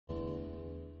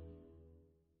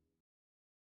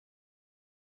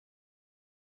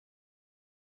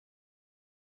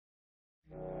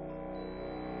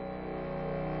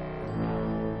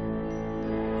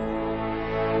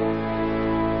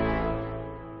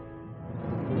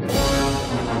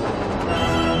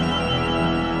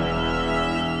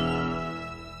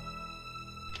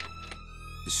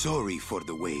Sorry for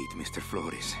the wait, Mr.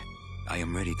 Flores. I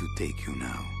am ready to take you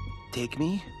now. Take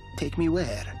me? Take me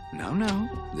where? Now,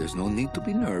 there's no need to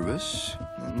be nervous.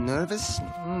 Nervous?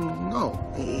 No.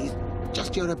 It's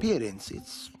just your appearance.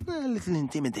 It's a little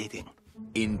intimidating.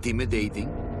 Intimidating?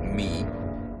 Me?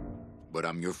 But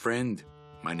I'm your friend.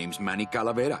 My name's Manny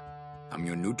Calavera. I'm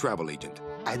your new travel agent.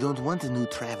 I don't want a new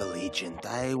travel agent.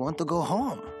 I want to go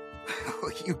home.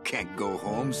 You can't go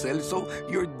home, Celso.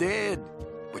 You're dead.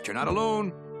 But you're not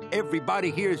alone.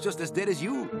 Everybody here is just as dead as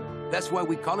you. That's why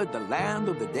we call it the land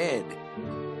of the dead.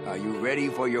 Are you ready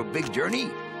for your big journey?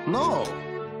 No.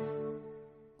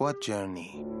 What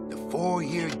journey? The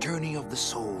 4-year journey of the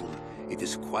soul. It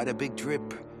is quite a big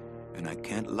trip. And I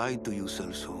can't lie to you,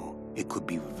 Celso. It could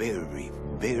be very,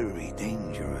 very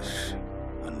dangerous.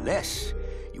 Unless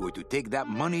you were to take that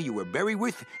money you were buried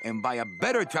with and buy a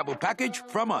better travel package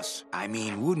from us. I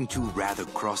mean, wouldn't you rather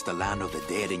cross the land of the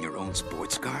dead in your own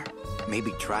sports car?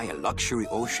 Maybe try a luxury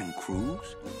ocean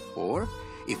cruise? Or,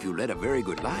 if you led a very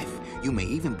good life, you may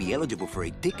even be eligible for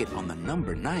a ticket on the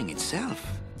number 9 itself.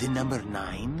 The number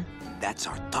 9? That's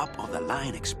our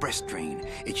top-of-the-line express train.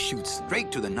 It shoots straight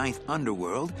to the 9th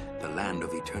underworld, the land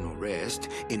of eternal rest,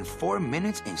 in 4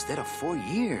 minutes instead of 4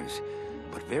 years.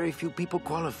 But very few people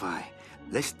qualify.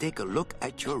 Let's take a look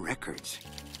at your records.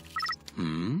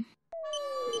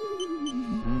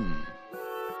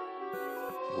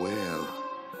 Well,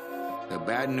 the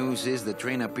bad news is the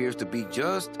train appears to be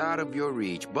just out of your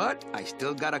reach, but I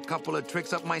still got a couple of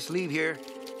tricks up my sleeve here.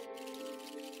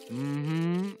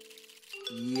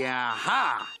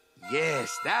 Yaha!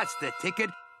 Yes, that's the ticket.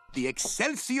 The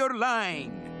Excelsior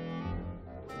line.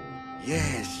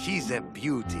 Yes, she's a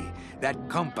beauty. That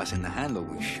compass in the handle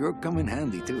will sure come in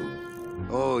handy, too.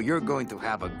 Oh, you're going to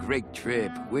have a great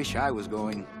trip. Wish I was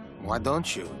going. Why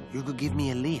don't you? You could give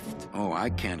me a lift. Oh, I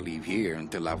can't leave here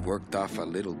until I've worked off a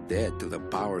little debt to the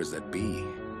powers that be.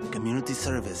 Community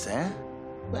service, eh?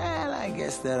 Well, I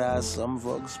guess there are some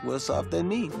folks worse off than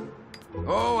me.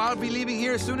 Oh, I'll be leaving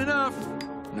here soon enough.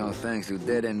 No thanks to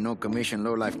dead and no commission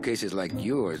low-life cases like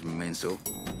yours, Menso.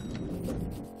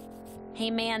 Hey,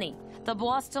 Manny. The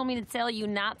boss told me to tell you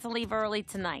not to leave early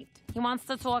tonight. He wants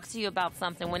to talk to you about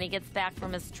something when he gets back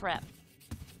from his trip.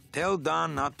 Tell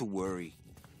Don not to worry.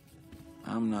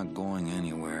 I'm not going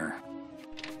anywhere.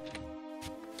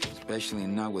 Especially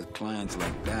not with clients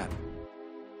like that.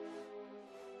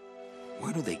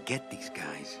 Where do they get these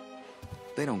guys?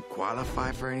 They don't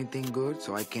qualify for anything good,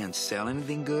 so I can't sell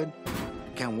anything good.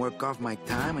 Can't work off my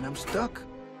time, and I'm stuck.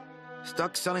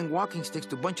 Stuck selling walking sticks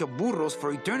to a bunch of burros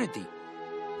for eternity.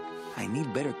 I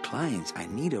need better clients. I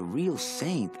need a real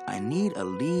saint. I need a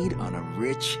lead on a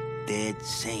rich, dead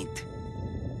saint.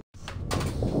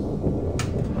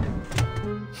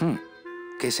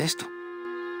 ¿Qué es esto?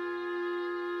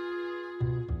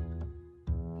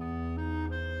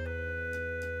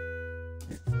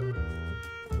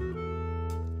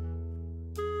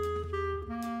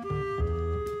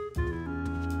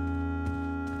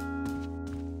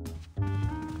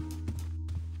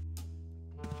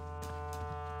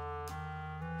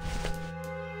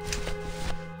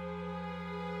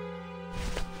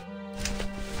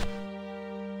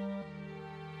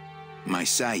 My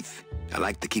scythe. I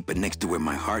like to keep it next to where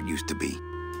my heart used to be.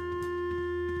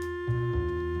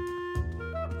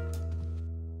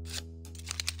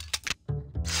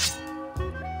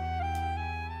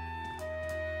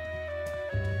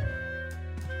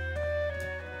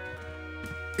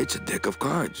 It's a deck of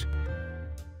cards.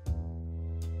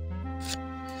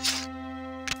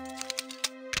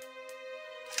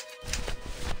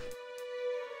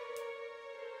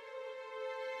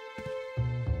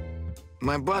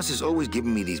 My boss is always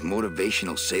giving me these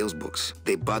motivational sales books.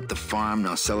 They bought the farm,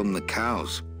 now sell them the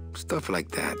cows. Stuff like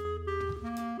that.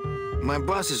 My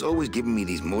boss is always giving me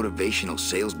these motivational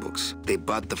sales books. They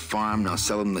bought the farm, now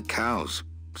sell them the cows.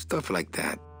 Stuff like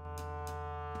that.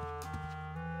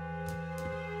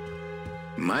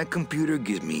 My computer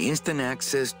gives me instant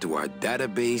access to our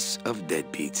database of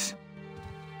deadbeats.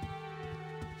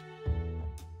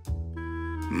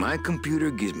 My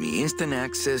computer gives me instant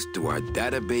access to our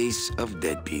database of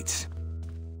deadbeats.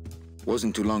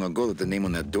 Wasn't too long ago that the name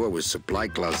on that door was Supply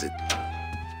Closet.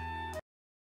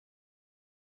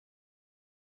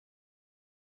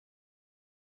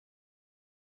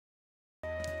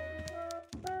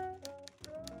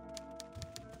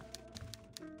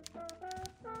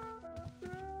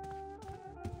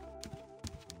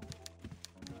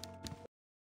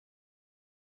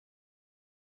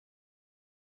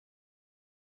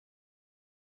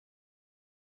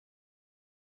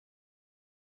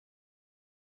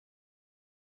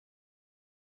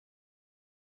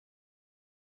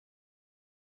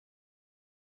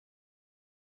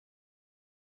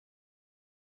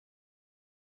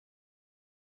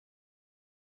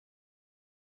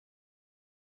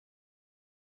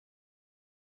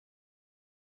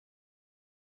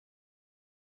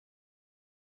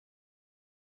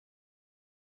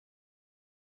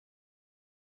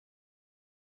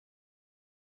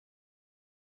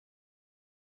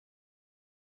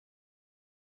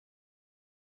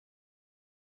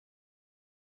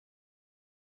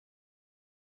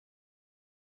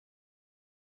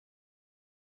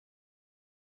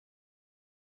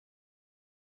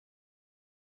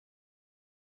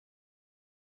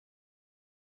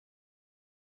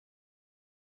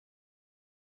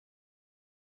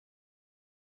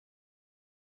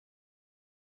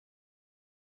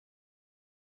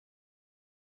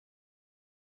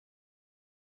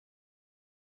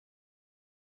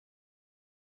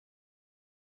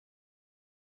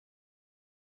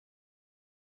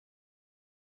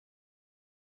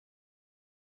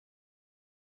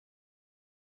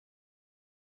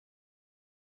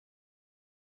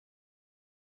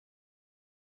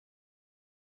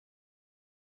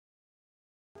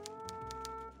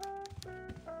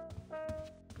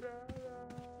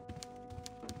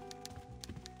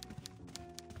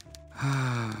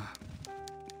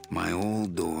 My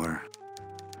old door.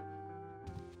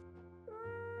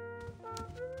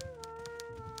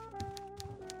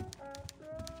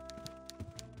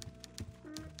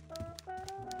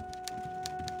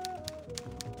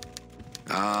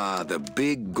 Ah, the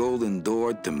big golden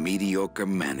door to mediocre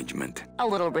management. A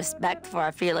little respect for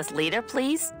our fearless leader,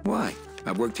 please. Why?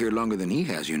 I've worked here longer than he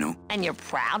has, you know. And you're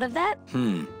proud of that?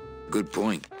 Good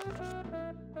point.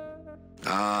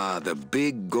 Ah, the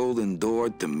big golden door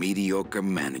to mediocre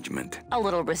management. A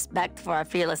little respect for our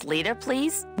fearless leader,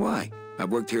 please. Why?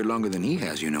 I've worked here longer than he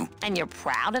has, you know. And you're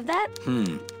proud of that?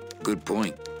 Good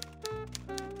point.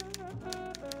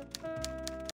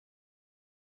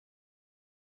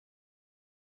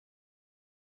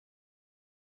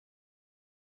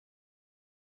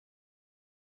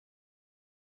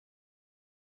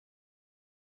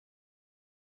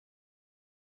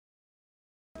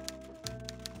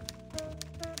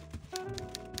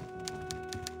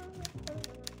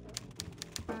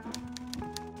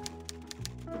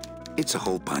 It's a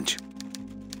hole punch.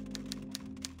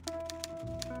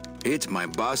 It's my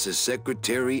boss's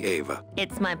secretary, Ava.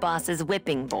 It's my boss's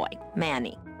whipping boy,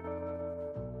 Manny.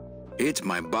 It's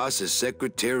my boss's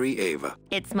secretary, Ava.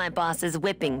 It's my boss's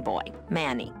whipping boy,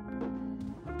 Manny.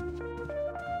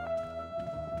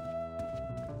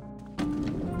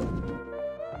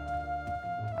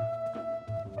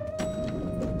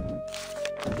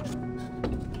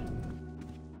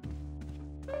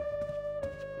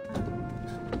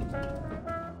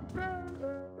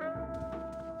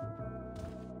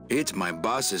 It's my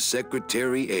boss's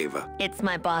secretary, Ava. It's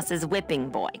my boss's whipping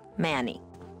boy, Manny.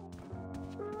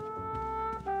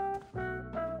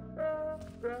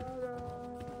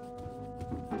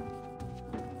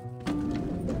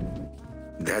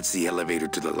 That's the elevator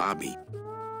to the lobby.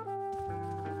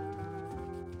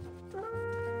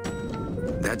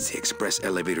 That's the express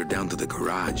elevator down to the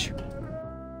garage.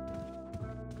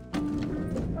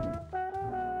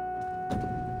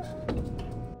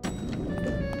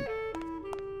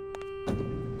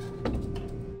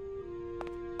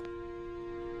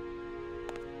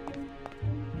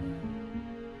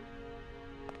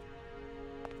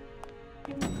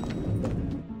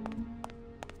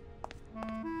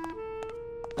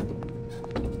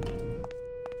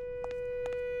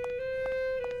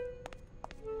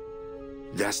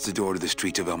 That's the door to the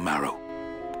streets of El Marrow.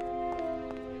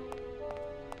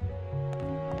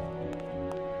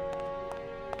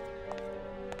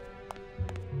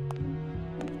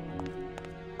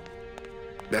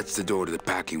 That's the door to the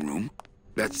packing room.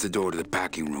 That's the door to the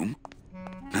packing room.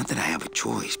 Not that I have a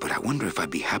choice, but I wonder if I'd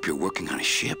be happier working on a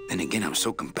ship. Then again, I'm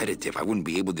so competitive, I wouldn't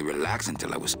be able to relax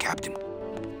until I was captain.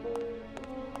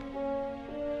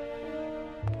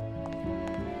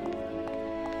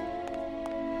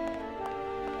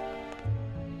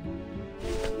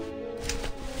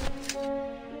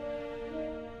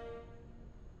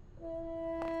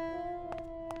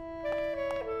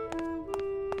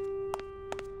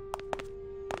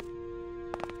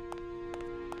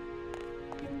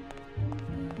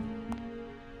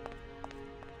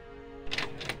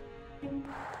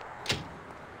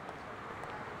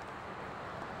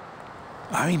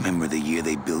 I remember the year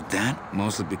they built that.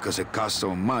 Mostly because it cost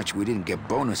so much, we didn't get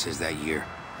bonuses that year.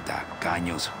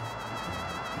 Tacaños.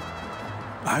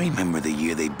 I remember the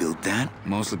year they built that.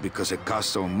 Mostly because it cost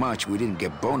so much, we didn't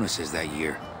get bonuses that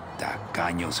year.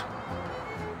 Tacaños.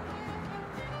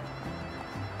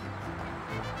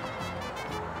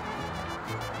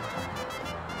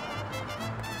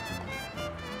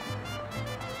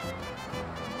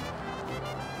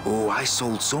 Oh, I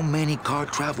sold so many car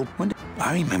travel.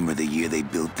 I remember the year they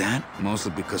built that.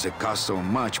 Mostly because it cost so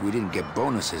much, we didn't get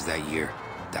bonuses that year.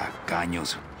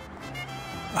 Tacaños.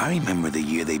 I remember the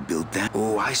year they built that.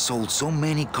 Oh, I sold so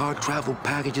many car travel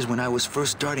packages when I was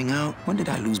first starting out. When did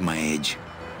I lose my edge?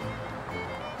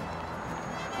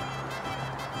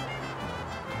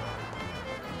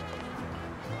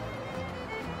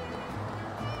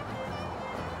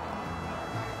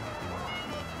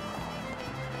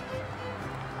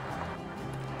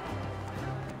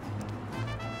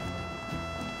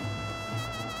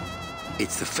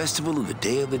 It's the festival of the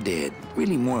Day of the Dead.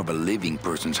 Really more of a living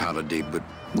person's holiday, but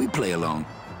we play along.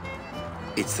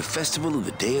 It's the festival of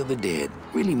the Day of the Dead.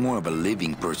 Really more of a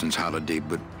living person's holiday,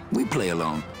 but we play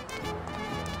along.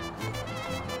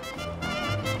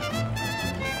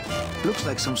 Looks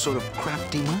like some sort of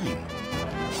crafty mine.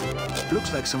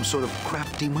 Looks like some sort of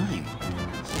crafty mine.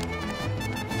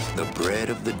 The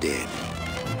bread of the dead.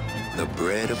 The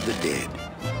bread of the dead.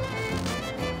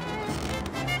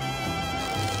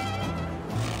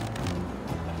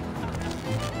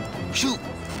 Shoot!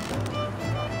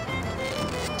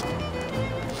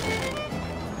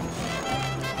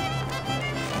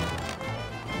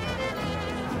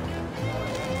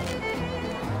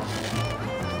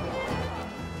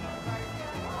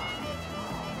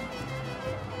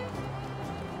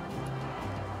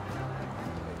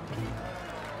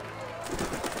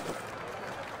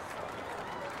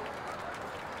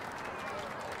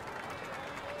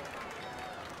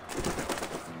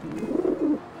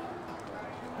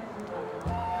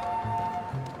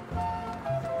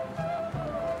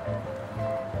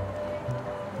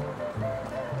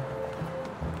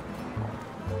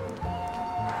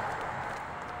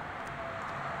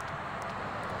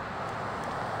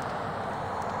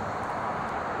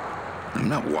 I'm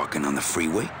not walking on the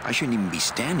freeway. I shouldn't even be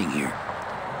standing here.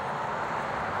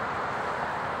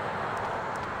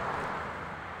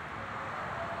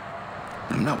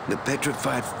 I'm not. The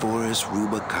petrified forest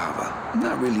Rubacava.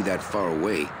 Not really that far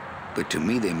away, but to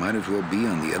me they might as well be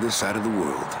on the other side of the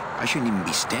world. I shouldn't even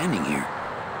be standing here.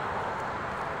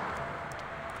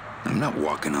 I'm not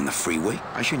walking on the freeway.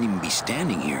 I shouldn't even be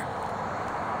standing here.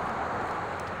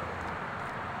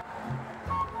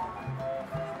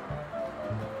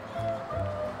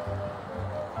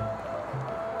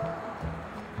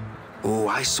 Oh,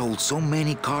 I sold so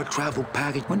many car travel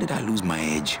packages. When did I lose my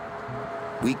edge?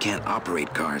 We can't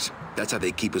operate cars. That's how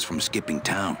they keep us from skipping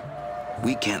town.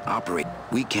 We can't operate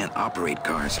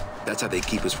cars. That's how they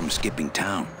keep us from skipping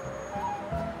town.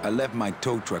 I left my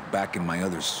tow truck back in my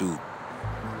other suit.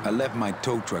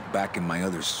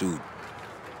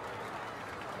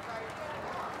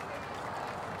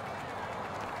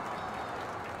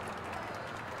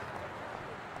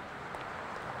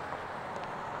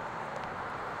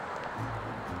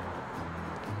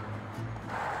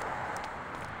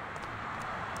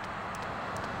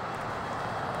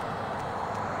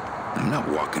 I'm not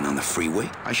walking on the freeway.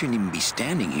 I shouldn't even be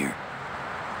standing here.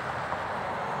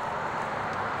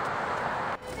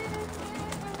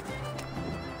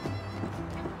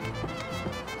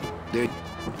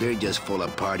 They're just full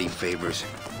of party favors,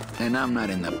 and I'm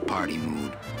not in the party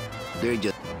mood.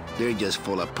 They're just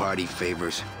full of party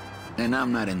favors, and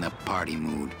I'm not in the party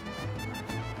mood.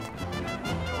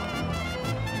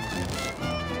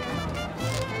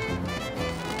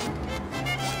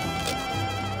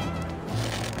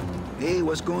 Hey,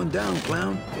 what's going down,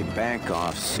 clown? Hey, back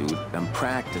off, suit. I'm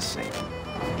practicing.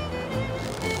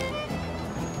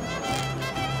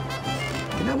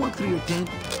 Can I walk through your tent?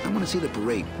 I want to see the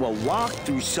parade. Well, walk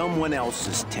through someone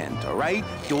else's tent, all right?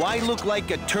 Do I look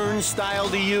like a turnstile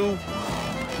to you?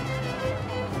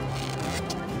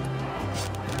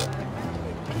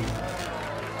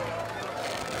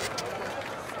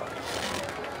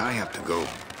 I have to go.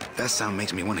 That sound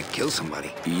makes me want to kill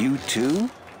somebody. You too?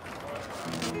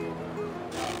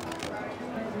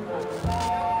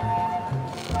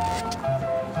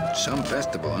 Some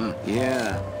festival, huh?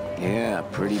 Yeah,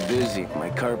 pretty busy.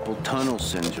 My carpal tunnel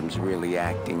syndrome's really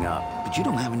acting up. But you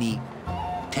don't have any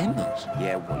tendons.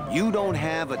 Yeah, well, you don't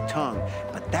have a tongue,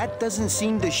 but that doesn't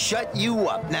seem to shut you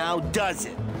up now, does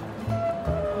it?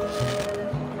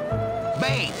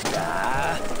 Bang!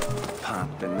 Ah,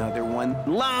 popped another one.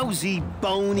 Lousy,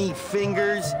 bony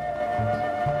fingers.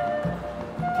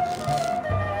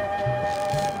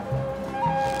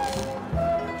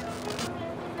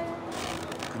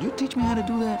 Could you teach me how to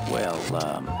do that? Well,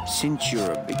 since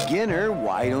you're a beginner,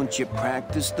 why don't you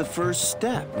practice the first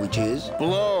step? Which is?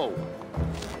 Blow.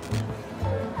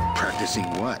 Practicing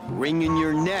what? Wringing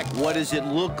your neck. What does it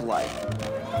look like?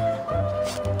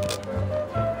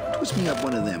 Twist me up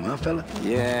one of them, huh, fella?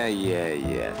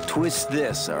 Yeah. Twist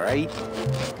this, all right?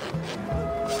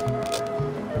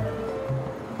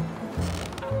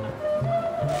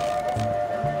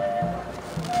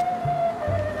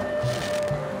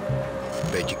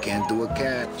 Bet you can't do a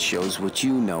cat. Shows what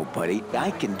you know, buddy.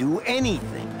 I can do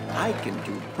anything. I can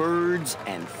do birds,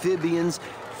 amphibians,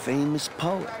 famous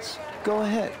poets. Go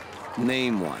ahead,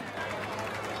 name one.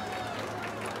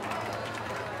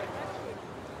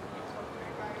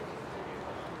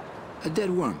 A dead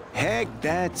worm. Heck,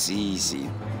 that's easy.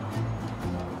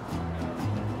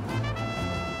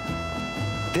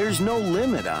 There's no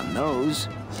limit on those.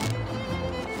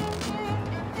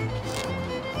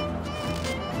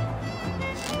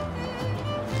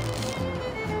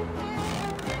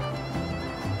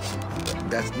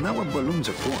 That's not what balloons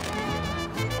are for.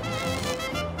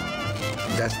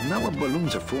 That's not what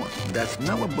balloons are for. That's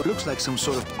not what looks like some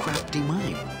sort of crafty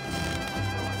mime.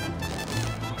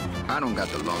 I don't got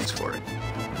the lungs for it.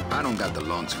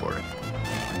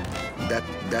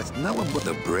 That's not what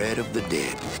the bread of the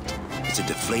dead. It's a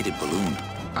deflated balloon.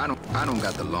 I don't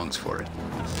got the lungs for it.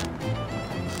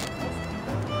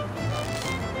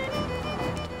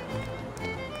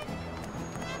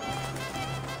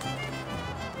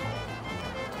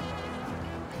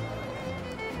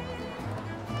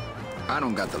 I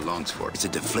don't got the lungs for it. It's a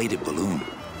deflated balloon.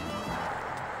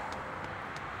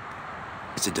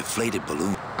 It's a deflated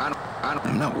balloon.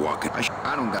 I'm not walking.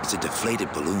 I don't got. It's a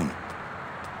deflated balloon.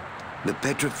 The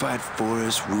petrified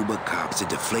forest Rubacava. It's a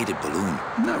deflated balloon.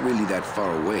 Not really that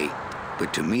far away,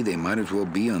 but to me they might as well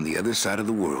be on the other side of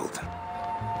the world.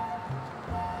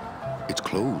 It's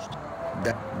closed.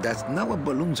 That's not what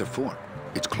balloons are for.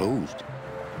 It's closed.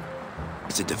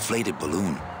 It's a deflated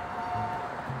balloon.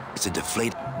 It's a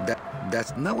deflated.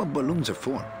 That's not what balloons are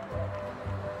for.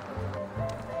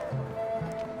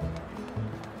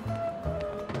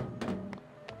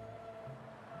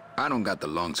 don't got the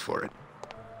lungs for it.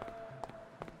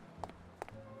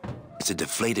 It's a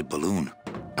deflated balloon.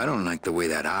 I don't like the way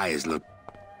that eyes look.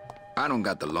 I don't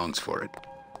got the lungs for it.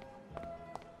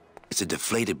 It's a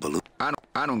deflated balloon.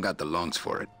 I don't got the lungs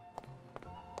for it.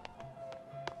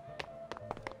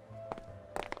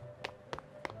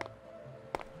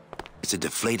 It's a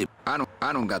deflated. I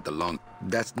don't got the lung.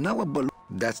 That's not what balloon.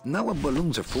 That's not what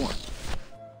balloons are for.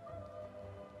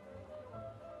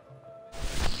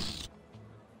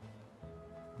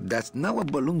 That's not what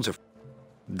balloons are.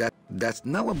 That's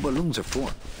not what balloons are for.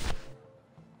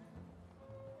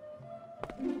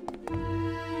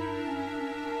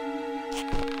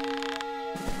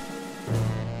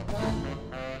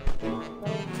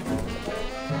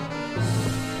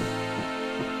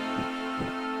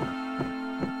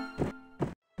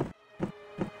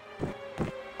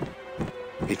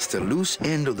 It's the loose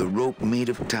end of the rope made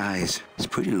of ties. It's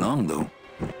pretty long, though.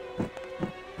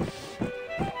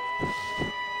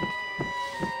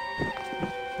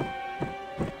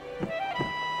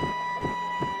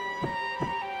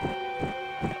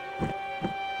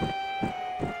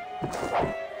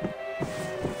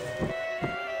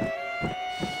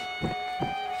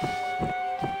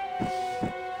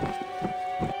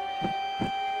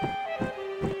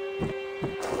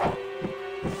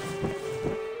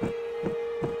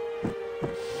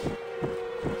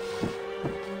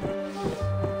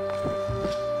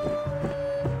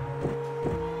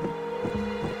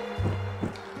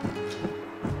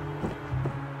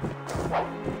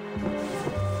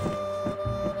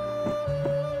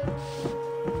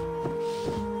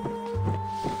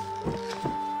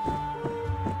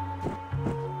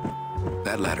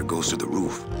 That ladder goes to the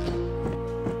roof.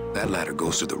 That ladder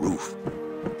goes to the roof.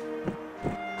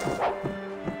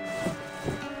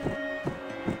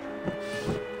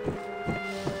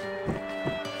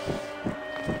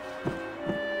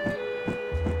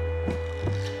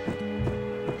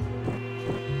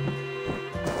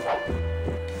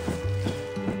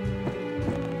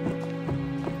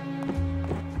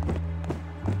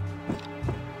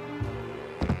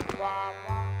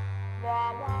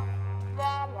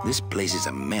 This place is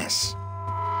a mess.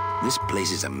 This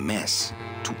place is a mess.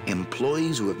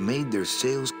 Employees who have made their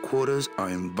sales quotas are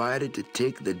invited to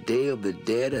take the Day of the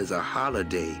Dead as a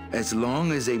holiday, as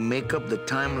long as they make up the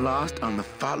time lost on the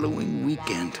following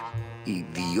weekend.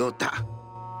 Idiota.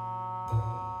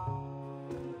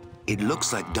 It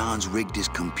looks like Don's rigged his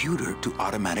computer to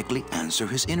automatically answer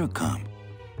his intercom.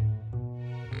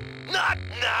 Not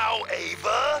now,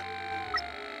 Ava!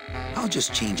 I'll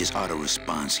just change his auto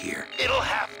response here. It'll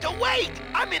have to wait!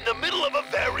 I'm in the middle of a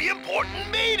very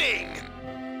important meeting!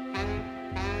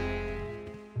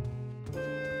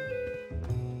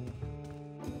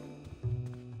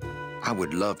 I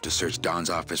would love to search Don's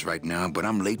office right now, but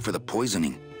I'm late for the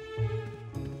poisoning.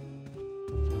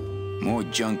 More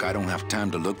junk I don't have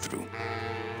time to look through.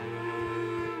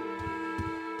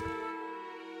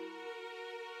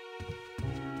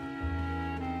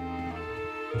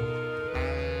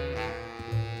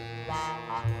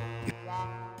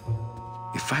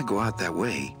 If I go out that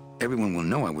way, everyone will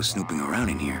know I was snooping around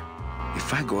in here.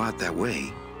 If I go out that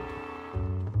way,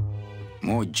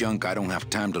 more junk I don't have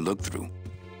time to look through.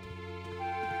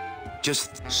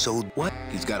 Just so what?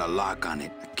 He's got a lock on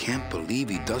it. I can't believe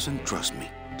he doesn't trust me.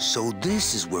 So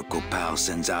this is where Copal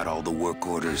sends out all the work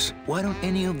orders. Why don't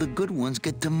any of the good ones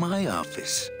get to my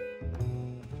office?